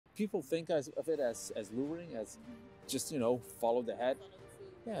people think of it as luring, as just, you know, follow the head.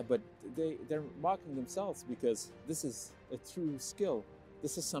 Yeah, but they're mocking themselves, because this is a true skill.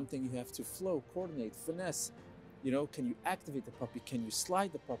 This is something you have to flow, coordinate, finesse. You know, can you activate the puppy? Can you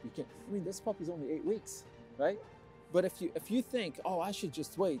slide the puppy? I mean, this puppy's only 8 weeks, right? But if you think, oh, I should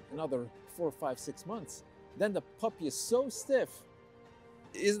just wait another 4, 5, 6 months, then the puppy is so stiff,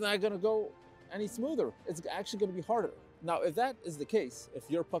 it's not going to go any smoother. It's actually going to be harder. Now, if that is the case, if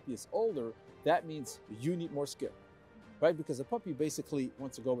your puppy is older, that means you need more skill, right? Because a puppy basically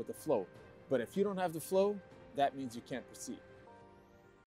wants to go with the flow. But if you don't have the flow, that means you can't proceed.